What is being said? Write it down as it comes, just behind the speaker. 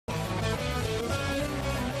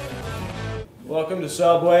Welcome to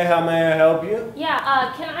Subway. How may I help you?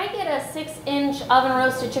 Yeah, can I get a 6-inch oven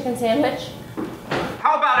roasted chicken sandwich?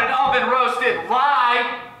 How about an oven roasted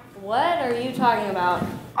lie? What are you talking about?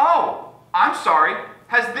 Oh, I'm sorry.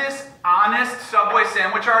 Has this honest Subway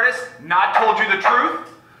sandwich artist not told you the truth?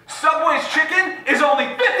 Subway's chicken is only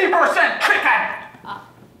 50% chicken!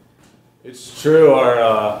 It's true.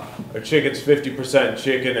 Our chicken's 50%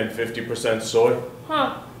 chicken and 50% soy.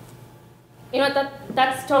 Huh. You know what,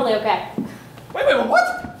 that's totally okay. Wait,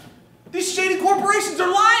 what? These shady corporations are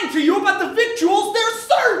lying to you about the victuals they're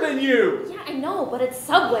serving you! Yeah, I know, but it's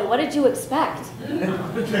Subway. What did you expect? Hey,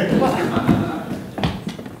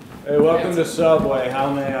 welcome to Subway.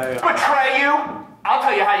 How may I... Betray you? I'll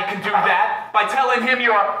tell you how you can do that. By telling him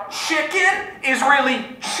your chicken is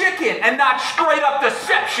really chicken and not straight up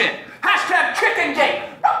deception. Hashtag chickengate.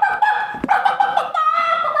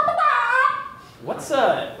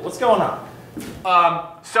 What's going on?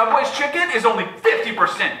 Subway's chicken is only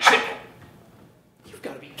 50% chicken. You've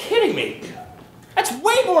got to be kidding me. That's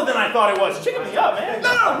way more than I thought it was. Chicken me up, man.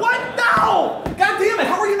 No, what? No! God damn it,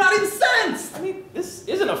 how are you not incensed? I mean, this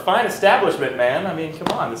isn't a fine establishment, man. I mean,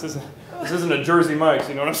 come on, this isn't a Jersey Mike's,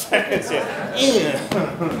 you know what I'm saying?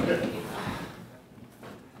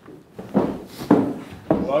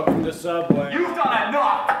 Welcome to Subway. You've done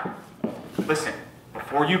enough! Listen,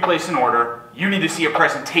 before you place an order, you need to see a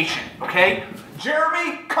presentation, okay?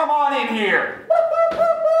 Jeremy, come on in here.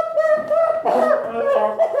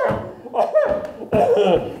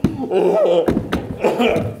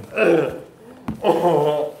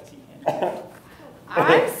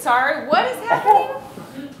 I'm sorry, what is happening?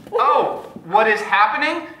 Oh, what is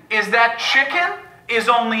happening is that chicken is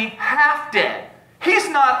only half dead. He's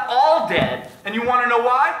not all dead. And you want to know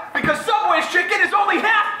why? Because Subway's chicken is only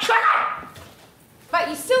half chicken! But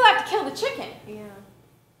you still have to kill the chicken. Yeah.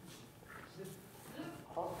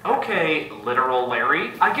 Okay, literal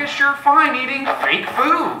Larry, I guess you're fine eating fake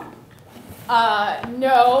food.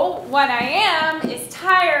 No. What I am is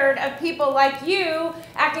tired of people like you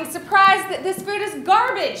acting surprised that this food is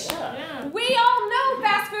garbage. Yeah. We all know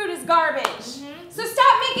fast food is garbage. So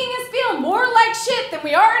stop making us feel more like shit than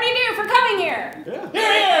we already do for coming here.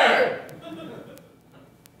 Here!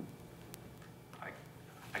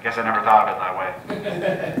 I guess I never thought of it that way.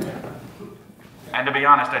 And to be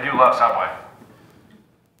honest, I do love Subway.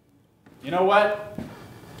 You know what?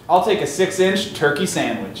 I'll take a 6-inch turkey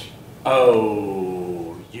sandwich.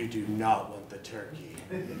 Oh, you do not want the turkey.